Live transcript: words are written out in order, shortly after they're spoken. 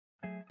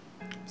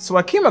So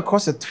I came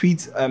across a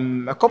tweet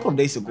a couple of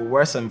days ago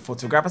where some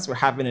photographers were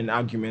having an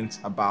argument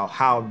about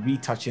how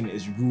retouching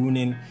is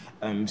ruining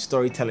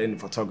storytelling in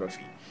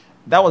photography.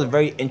 That was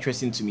very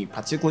interesting to me,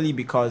 particularly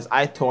because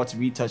I thought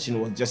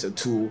retouching was just a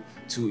tool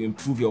to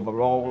improve your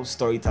overall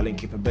storytelling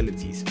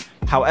capabilities.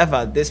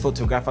 However, this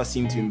photographer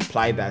seemed to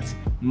imply that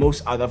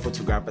most other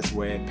photographers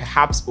were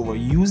perhaps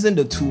overusing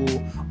the tool,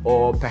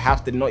 or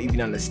perhaps did not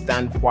even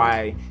understand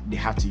why they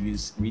have to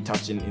use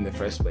retouching in the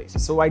first place.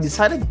 So I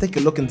decided to take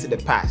a look into the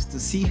past to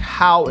see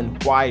how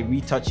and why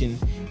retouching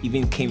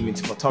even came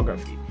into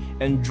photography,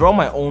 and draw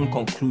my own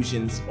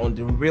conclusions on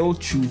the real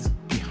truth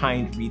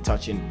behind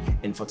retouching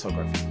in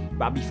photography.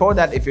 But before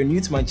that, if you're new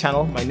to my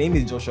channel, my name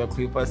is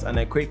Cleopas and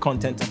I create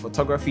content on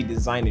photography,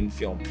 design and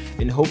film,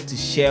 and hope to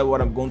share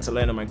what I'm going to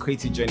learn on my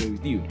creative journey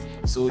with you.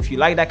 So if you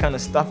like that kind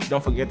of stuff,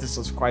 don't forget to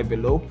subscribe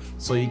below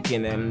so you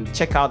can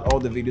check out all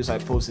the videos I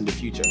post in the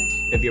future.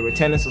 If you're a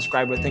returning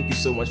subscriber, thank you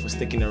so much for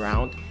sticking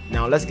around.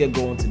 Now let's get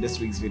going to this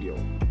week's video,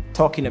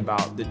 talking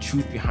about the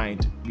truth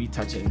behind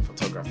retouching in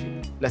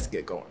photography. Let's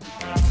get going.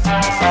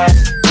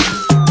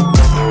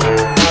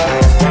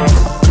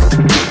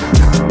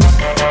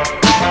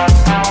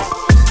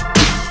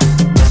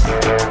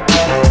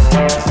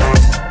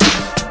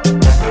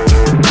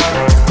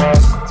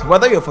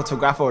 Whether you're a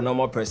photographer or a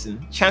normal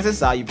person,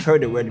 chances are you've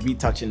heard the word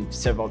retouching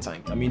several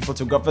times. I mean,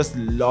 photographers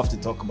love to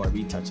talk about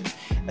retouching,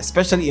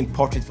 especially in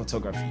portrait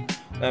photography.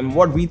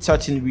 What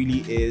retouching really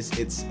is,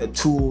 it's a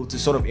tool to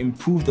sort of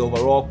improve the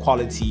overall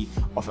quality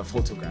of a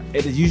photograph.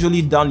 It is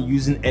usually done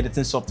using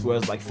editing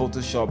softwares like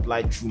Photoshop,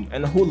 Lightroom,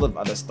 and a whole lot of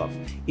other stuff.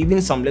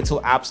 Even some little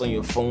apps on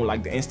your phone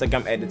like the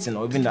Instagram editing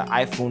or even the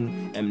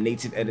iPhone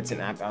native editing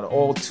app are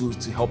all tools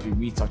to help you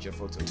retouch your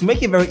photo. To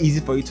make it very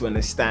easy for you to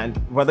understand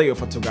whether you're a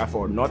photographer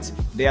or not,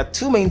 there are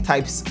two main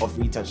types of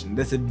retouching.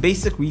 There's a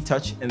basic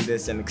retouch and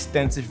there's an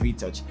extensive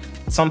retouch,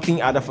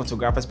 something other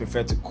photographers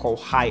prefer to call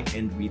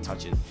high-end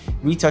retouching.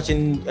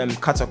 Retouching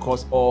cuts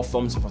across all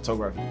forms of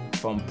photography,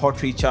 from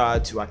portraiture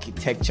to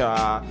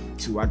architecture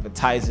to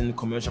advertising,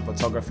 commercial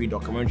photography,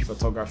 documentary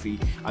photography.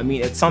 I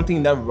mean, it's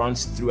something that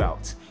runs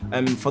throughout.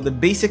 For the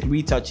basic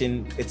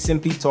retouching, it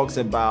simply talks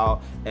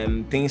about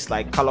things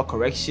like color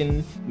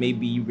correction,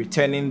 maybe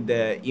returning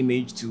the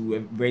image to a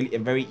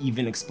very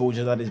even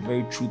exposure that is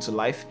very true to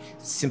life.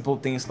 Simple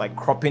things like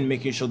cropping,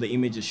 making sure the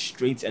image is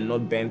straight and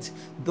not bent.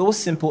 Those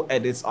simple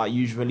edits are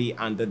usually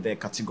under the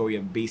category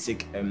of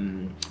basic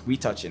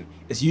retouching.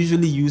 It's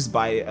usually used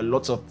by a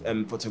lot of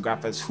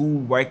photographers who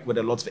work with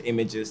a lot of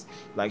images,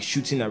 like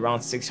shooting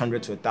around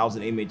 600 to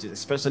 1,000 images,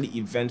 especially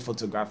event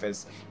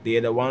photographers. They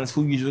are the ones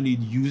who usually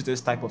use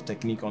this type of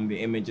technique on the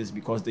images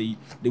because they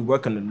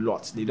work on a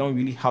lot. They don't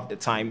really have the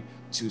time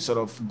to sort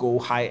of go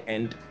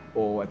high-end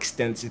or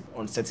extensive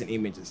on certain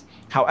images.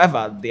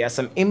 However, there are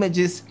some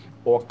images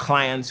or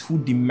clients who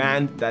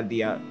demand that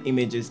their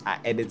images are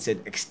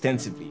edited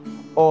extensively,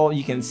 or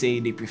you can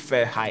say they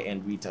prefer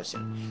high-end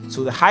retouching.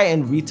 So the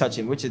high-end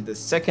retouching, which is the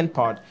second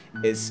part,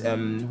 is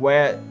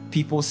where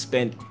people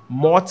spend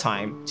more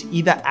time to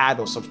either add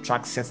or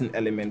subtract certain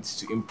elements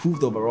to improve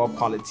the overall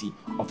quality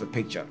of a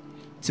picture.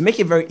 To make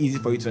it very easy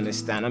for you to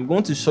understand, I'm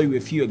going to show you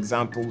a few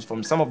examples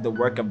from some of the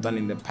work I've done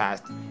in the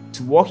past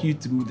to walk you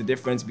through the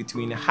difference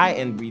between a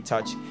high-end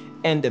retouch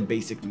and the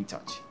basic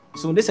retouch.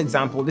 So in this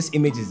example, this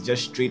image is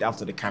just straight out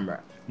of the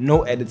camera,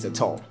 no edits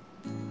at all.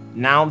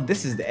 Now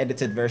this is the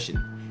edited version.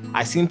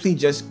 I simply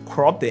just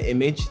cropped the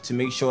image to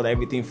make sure that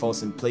everything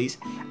falls in place,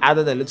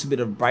 added a little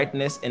bit of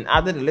brightness and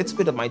added a little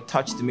bit of my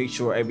touch to make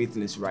sure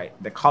everything is right.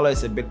 The color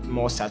is a bit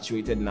more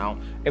saturated now,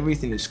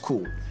 everything is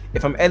cool.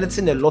 If I'm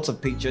editing a lot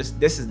of pictures,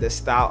 this is the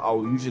style I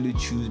will usually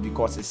choose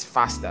because it's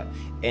faster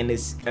and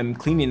it's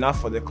clean enough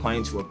for the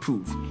client to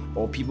approve,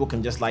 or people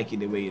can just like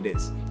it the way it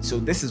is. So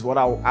this is what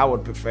I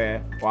would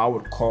prefer, or I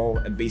would call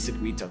a basic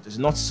retouch. It's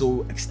not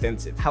so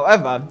extensive.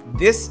 However,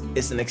 this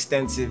is an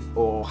extensive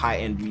or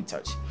high-end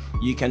retouch.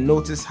 You can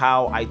notice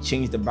how I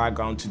changed the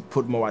background to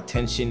put more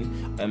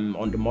attention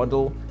on the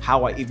model,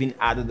 how I even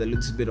added a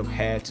little bit of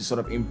hair to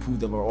sort of improve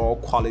the overall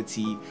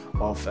quality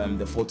of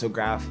the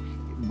photograph.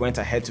 Went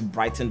ahead to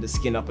brighten the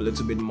skin up a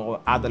little bit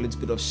more, add a little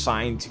bit of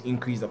shine to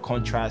increase the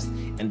contrast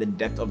and the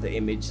depth of the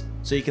image,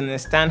 so you can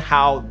understand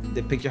how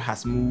the picture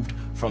has moved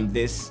from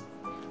this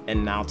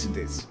and now to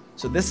this.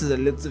 So this is a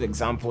little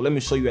example. Let me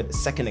show you the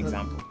second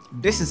example.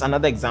 This is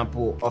another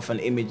example of an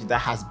image that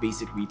has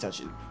basic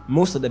retouching.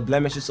 Most of the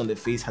blemishes on the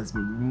face has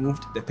been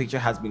removed. The picture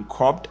has been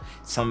cropped.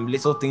 Some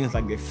little things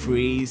like the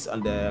phrase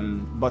and the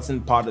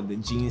button part of the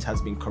jeans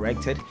has been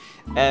corrected.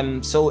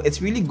 So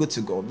it's really good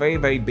to go. Very,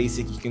 very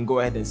basic. You can go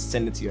ahead and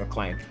send it to your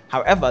client.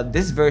 However,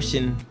 this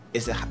version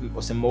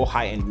was a more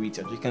high-end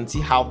retouch. You can see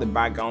how the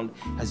background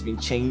has been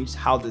changed,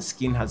 how the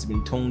skin has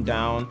been toned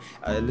down,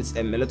 a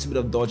little bit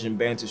of dodge and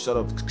bend to sort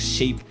of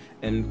shape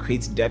and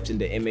create depth in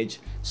the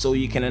image, so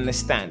you can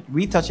understand.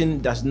 Retouching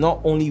does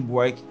not only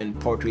work in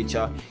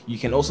portraiture, you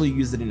can also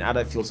use it in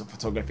other fields of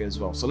photography as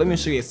well. So let me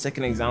show you a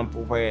second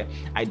example where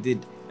I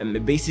did a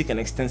basic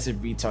and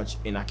extensive retouch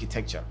in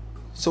architecture.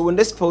 So in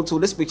this photo,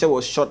 this picture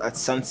was shot at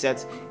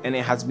sunset and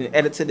it has been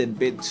edited a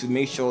bit to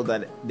make sure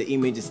that the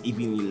image is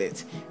evenly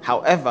lit.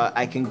 However,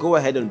 I can go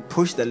ahead and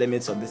push the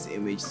limits of this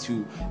image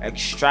to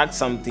extract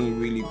something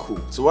really cool.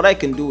 So what I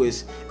can do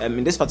is,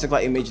 in this particular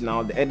image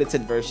now, the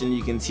edited version,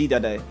 you can see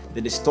that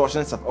the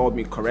distortions have all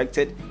been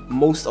corrected.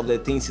 Most of the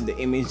things in the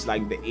image,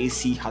 like the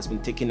AC, has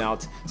been taken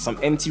out. Some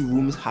empty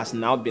rooms has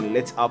now been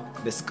lit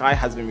up. The sky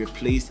has been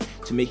replaced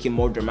to make it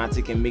more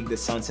dramatic and make the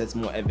sunsets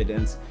more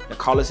evident. The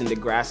colors in the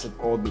grass have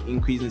all been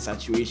increased in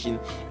saturation,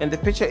 and the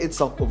picture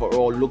itself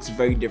overall looks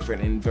very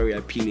different and very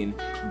appealing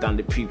than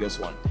the previous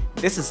one.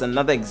 This is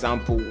another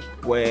example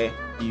where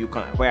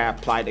I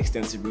applied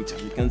extensive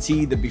retouch. You can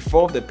see the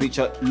before of the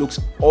picture looks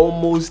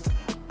almost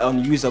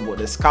unusable.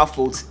 The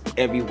scaffolds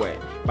everywhere,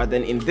 but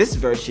then in this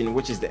version,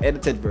 which is the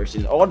edited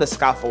version, all the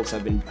scaffolds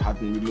have been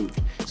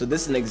removed. So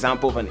this is an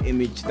example of an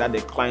image that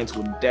the clients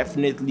would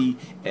definitely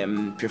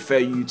prefer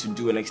you to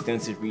do an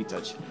extensive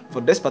retouch.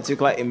 For this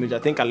particular image, I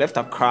think I left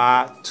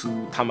Accra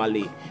to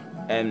Tamale,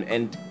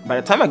 and by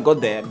the time I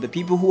got there, the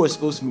people who were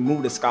supposed to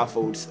remove the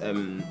scaffolds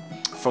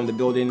from the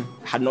building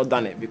had not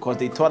done it because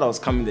they thought I was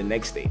coming the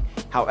next day.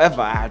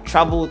 However, I had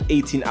traveled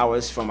 18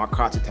 hours from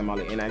Accra to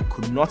Tamale and I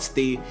could not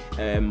stay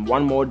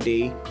one more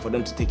day for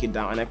them to take it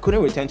down, and I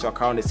couldn't return to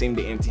Accra on the same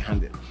day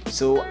empty-handed.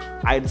 So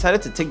I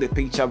decided to take the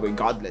picture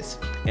regardless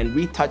and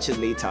retouch it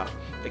later,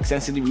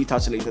 extensively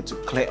retouch it later to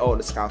clear all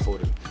the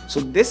scaffolding.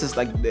 So this is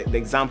like the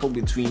example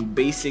between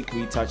basic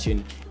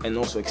retouching and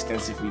also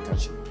extensive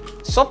retouching.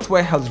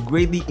 Software has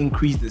greatly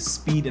increased the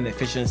speed and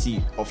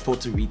efficiency of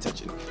photo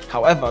retouching.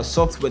 However,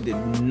 software did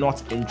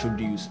not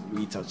introduce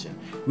retouching.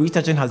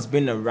 Retouching has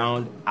been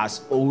around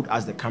as old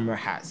as the camera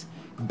has,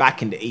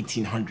 back in the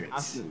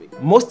 1800s.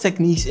 Most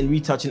techniques in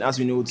retouching as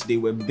we know today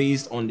were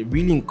based on the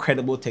really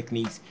incredible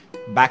techniques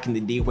back in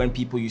the day when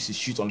people used to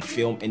shoot on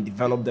film and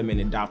develop them in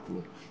a dark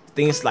room.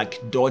 Things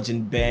like dodge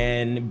and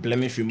burn,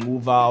 blemish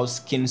removal,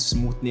 skin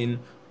smoothing,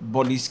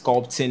 body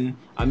sculpting,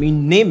 I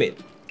mean, name it.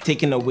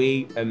 Taking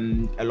away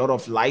a lot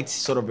of light,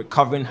 sort of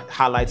recovering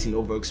highlights in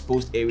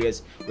overexposed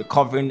areas,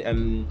 recovering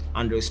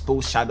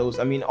underexposed shadows.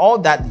 I mean, all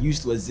that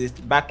used to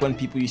exist back when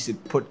people used to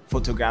put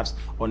photographs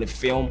on a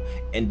film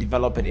and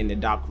develop it in a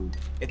dark room.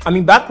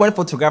 Back when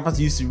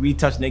photographers used to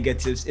retouch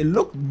negatives, it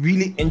looked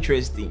really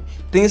interesting.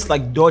 Things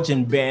like dodge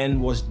and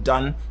burn was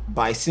done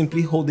by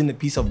simply holding a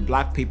piece of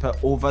black paper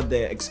over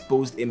the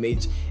exposed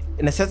image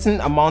in a certain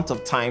amount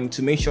of time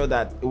to make sure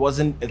that it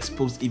wasn't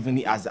exposed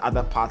evenly as the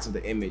other parts of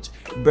the image.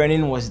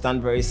 Burning was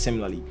done very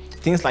similarly.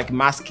 Things like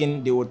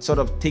masking, they would sort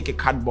of take a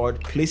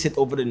cardboard, place it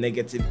over the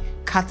negative,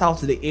 cut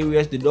out the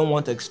areas they don't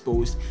want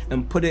exposed,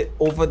 and put it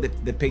over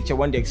the picture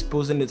when they're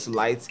exposing it to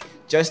light,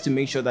 just to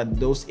make sure that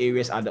those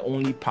areas are the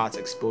only parts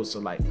exposed to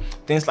light.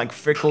 Things like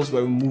freckles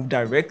were removed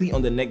directly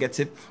on the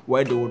negative,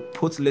 where they would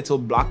put little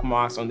black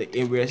marks on the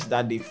areas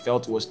that they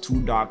felt was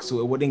too dark so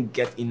it wouldn't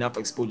get enough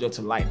exposure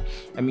to light.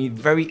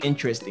 Very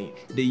interesting.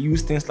 They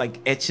use things like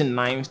etching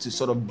knives to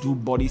sort of do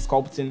body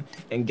sculpting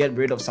and get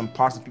rid of some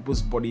parts of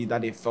people's body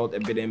that they felt a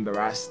bit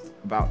embarrassed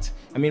about.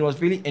 It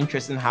was really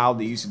interesting how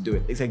they used to do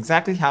it. It's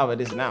exactly how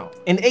it is now.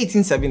 In the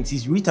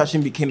 1870s,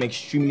 retouching became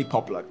extremely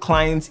popular.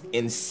 Clients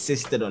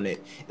insisted on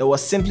it. It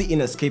was simply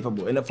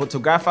inescapable, and a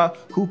photographer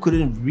who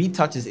couldn't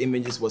retouch his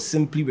images was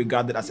simply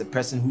regarded as a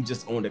person who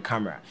just owned a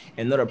camera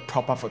and not a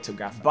proper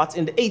photographer. But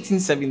in the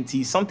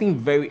 1870s, something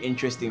very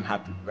interesting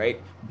happened,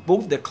 right?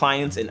 Both the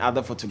clients and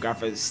other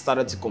photographers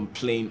started to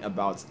complain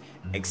about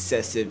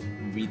excessive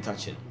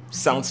retouching.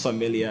 Sounds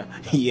familiar?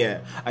 Yeah,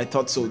 I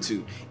thought so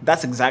too.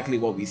 That's exactly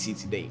what we see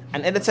today.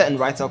 An editor and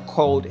writer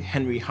called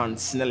Henry Hunt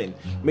Snelling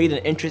made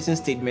an interesting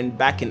statement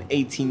back in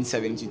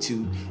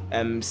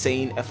 1872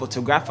 saying a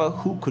photographer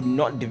who could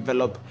not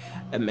develop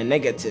a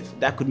negative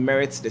that could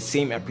merit the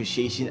same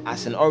appreciation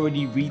as an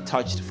already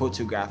retouched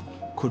photograph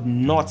could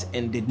not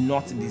and did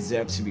not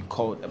deserve to be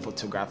called a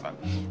photographer.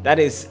 That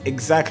is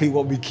exactly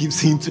what we keep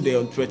seeing today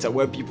on Twitter,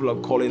 where people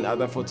are calling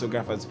other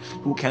photographers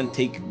who can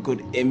take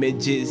good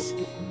images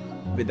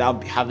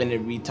without having a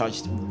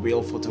retouched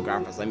real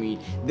photographers.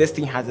 This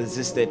thing has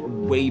existed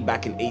way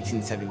back in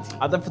 1870.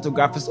 Other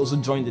photographers also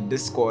joined the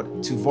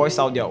Discord to voice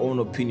out their own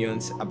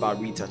opinions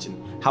about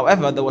retouching.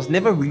 However, there was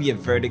never really a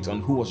verdict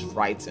on who was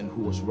right and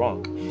who was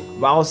wrong.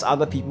 Whilst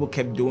other people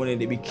kept doing it,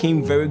 they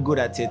became very good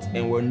at it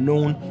and were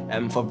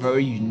known for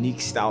very unique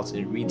styles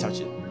in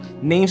retouching.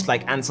 Names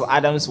like Ansel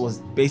Adams was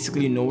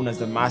basically known as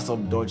the master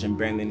of dodge and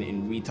burning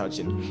in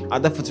retouching.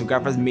 Other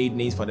photographers made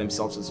names for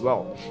themselves as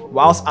well,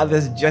 whilst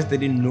others just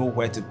didn't know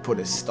where to put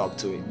a stop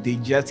to it. They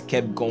just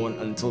kept going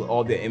until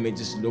all their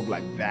images looked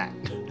like that.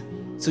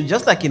 So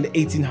just like in the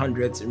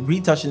 1800s,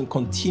 retouching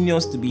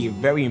continues to be a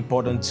very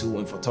important tool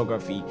in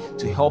photography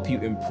to help you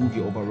improve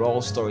your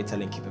overall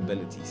storytelling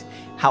capabilities.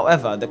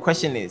 However, the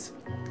question is,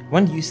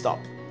 when do you stop?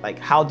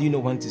 How do you know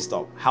when to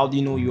stop? How do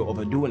you know you're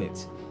overdoing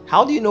it?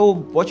 How do you know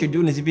what you're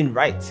doing is even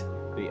right?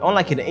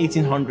 Unlike in the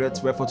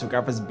 1800s, where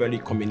photographers barely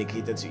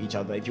communicated to each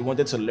other, if you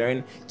wanted to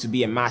learn to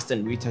be a master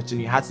in retouching,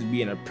 you had to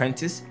be an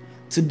apprentice.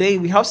 Today,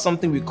 we have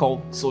something we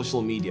call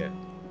social media.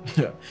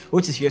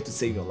 which is here to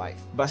save your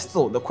life. But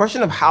still, the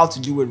question of how to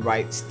do it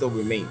right still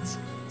remains.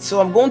 So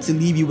I'm going to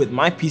leave you with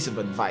my piece of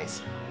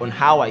advice on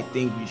how I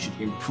think you should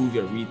improve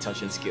your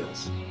retouching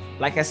skills.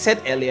 Like I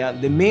said earlier,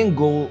 the main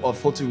goal of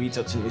photo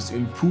retouching is to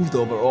improve the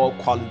overall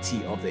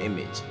quality of the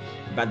image.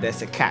 But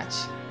there's a catch,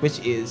 which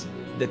is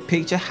the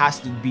picture has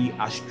to be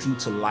as true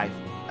to life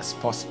as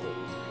possible.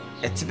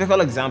 A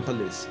typical example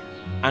is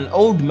an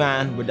old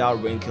man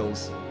without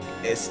wrinkles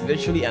is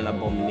literally an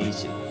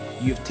abomination.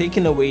 You've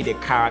taken away the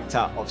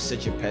character of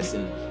such a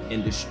person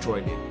and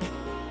destroyed it.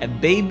 A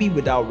baby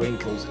without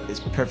wrinkles is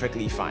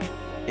perfectly fine.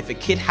 If a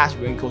kid has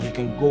wrinkles, you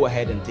can go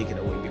ahead and take it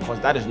away because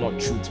that is not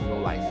true to real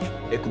life.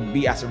 It could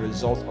be as a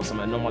result of some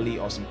anomaly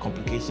or some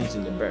complications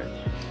in the birth.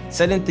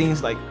 Certain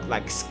things like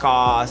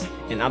scars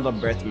and other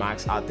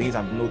birthmarks are things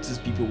I've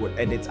noticed people would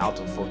edit out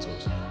of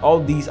photos.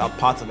 All these are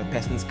parts of a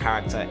person's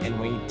character, and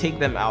when you take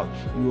them out,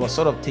 you are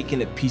sort of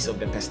taking a piece of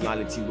their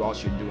personality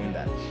whilst you're doing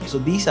that. So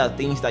these are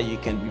things that you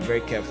can be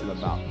very careful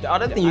about. The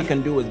other thing you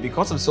can do is,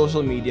 because of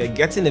social media,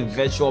 getting a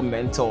virtual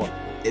mentor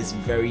is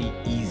very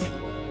easy.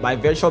 By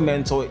virtual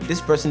mentor,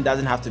 this person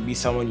doesn't have to be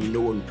someone you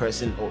know in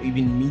person or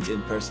even meet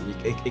in person.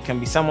 It can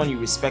be someone you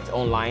respect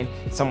online,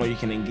 someone you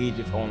can engage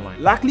with online.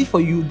 Luckily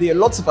for you, there are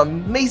lots of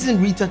amazing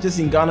retouchers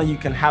in Ghana you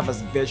can have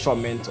as virtual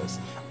mentors.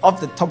 Off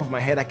the top of my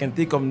head, I can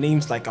think of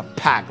names like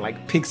Apac,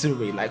 like Pixel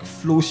Ray, like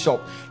Flow Shop,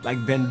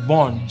 like Ben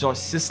Bond, Josh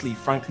Sisley,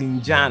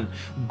 Franklin Jan,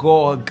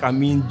 Gog,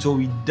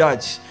 Joey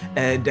Dutch,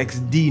 Dex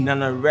D,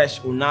 Nana Resh,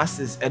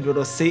 Onassis,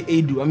 Eduardo Say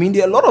Edu.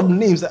 There are a lot of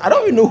names. I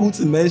don't even know who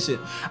to mention.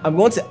 I'm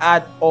going to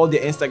add all the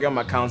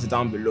Instagram accounts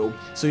down below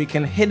so you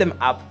can hit them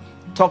up,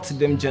 talk to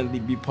them gently,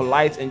 be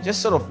polite, and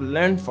just sort of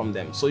learn from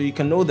them so you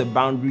can know the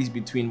boundaries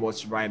between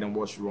what's right and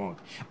what's wrong.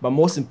 But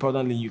most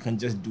importantly, you can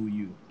just do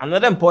you.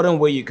 Another important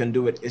way you can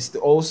do it is to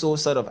also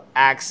sort of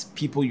ask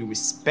people you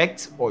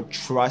respect or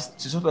trust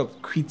to sort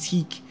of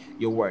critique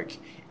your work.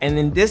 And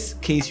in this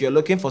case, you're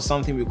looking for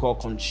something we call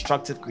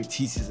constructive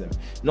criticism.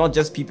 Not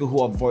just people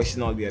who are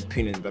voicing out their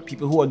opinions, but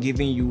people who are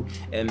giving you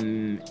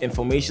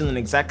information on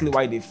exactly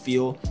why they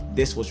feel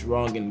this was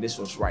wrong and this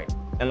was right.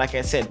 And like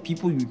I said,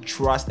 people you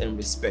trust and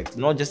respect,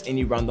 not just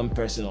any random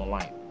person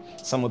online.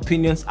 Some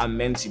opinions are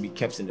meant to be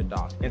kept in the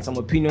dark, and some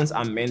opinions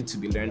are meant to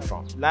be learned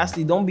from.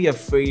 Lastly, don't be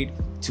afraid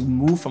to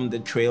move from the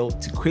trail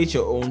to create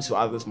your own so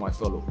others might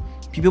follow.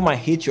 People might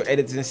hate your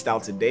editing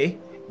style today,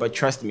 but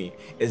trust me,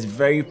 it's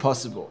very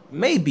possible,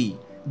 maybe,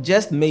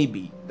 just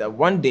maybe, that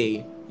one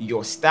day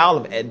your style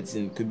of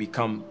editing could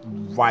become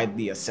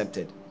widely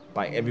accepted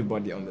by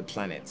everybody on the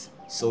planet.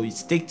 So you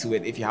stick to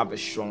it if you have a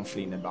strong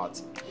feeling about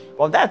it.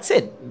 Well, that's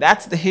it.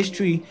 That's the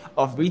history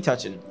of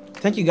retouching.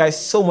 Thank you guys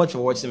so much for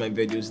watching my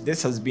videos.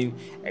 This has been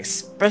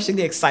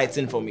especially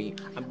exciting for me.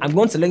 I'm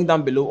going to link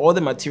down below all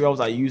the materials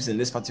I used in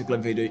this particular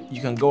video.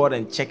 You can go out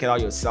and check it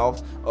out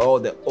yourself. All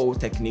the old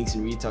techniques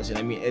in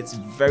retouching. It's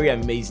very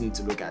amazing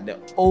to look at. The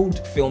old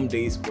film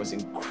days was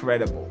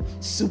incredible,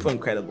 super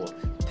incredible.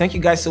 Thank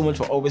you guys so much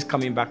for always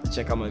coming back to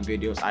check out my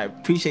videos. I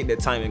appreciate the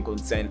time and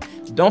consent.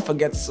 Don't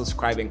forget to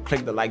subscribe and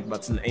click the like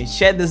button and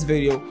share this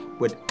video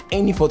with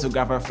any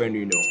photographer friend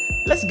you know.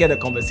 Let's get a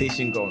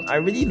conversation going. I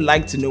really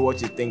like to know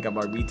what you think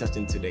about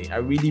retouching today. I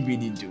really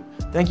do.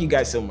 Thank you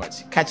guys so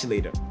much. Catch you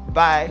later.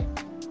 Bye.